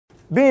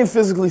Being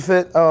physically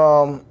fit,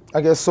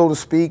 I guess so to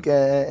speak,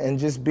 and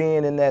just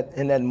being in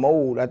that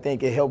mode, I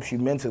think it helps you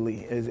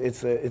mentally.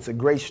 It's a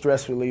great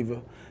stress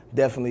reliever,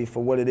 definitely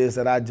for what it is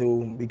that I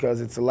do, because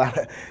it's a lot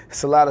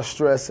of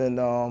stress in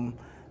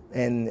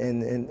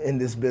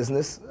this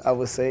business, I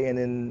would say, and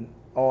in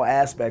all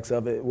aspects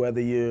of it,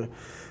 whether you're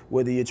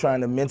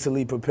trying to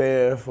mentally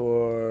prepare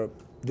for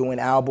doing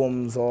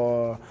albums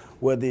or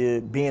whether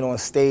you're being on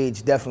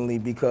stage, definitely,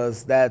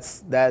 because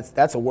that's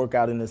a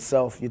workout in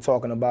itself. You're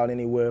talking about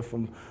anywhere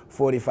from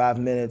 45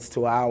 minutes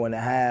to an hour and a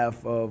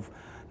half of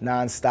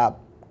nonstop,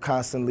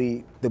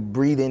 constantly the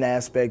breathing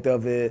aspect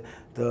of it,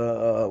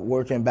 the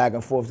working back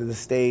and forth to the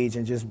stage,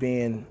 and just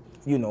being,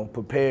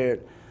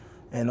 prepared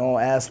in all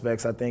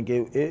aspects. I think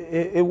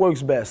it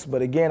works best.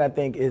 But again, I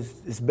think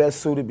it's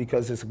best suited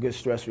because it's a good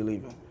stress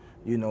reliever.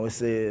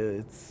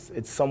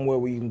 It's somewhere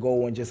where you can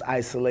go and just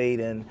isolate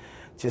and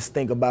just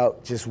think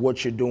about just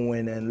what you're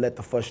doing and let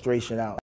the frustration out.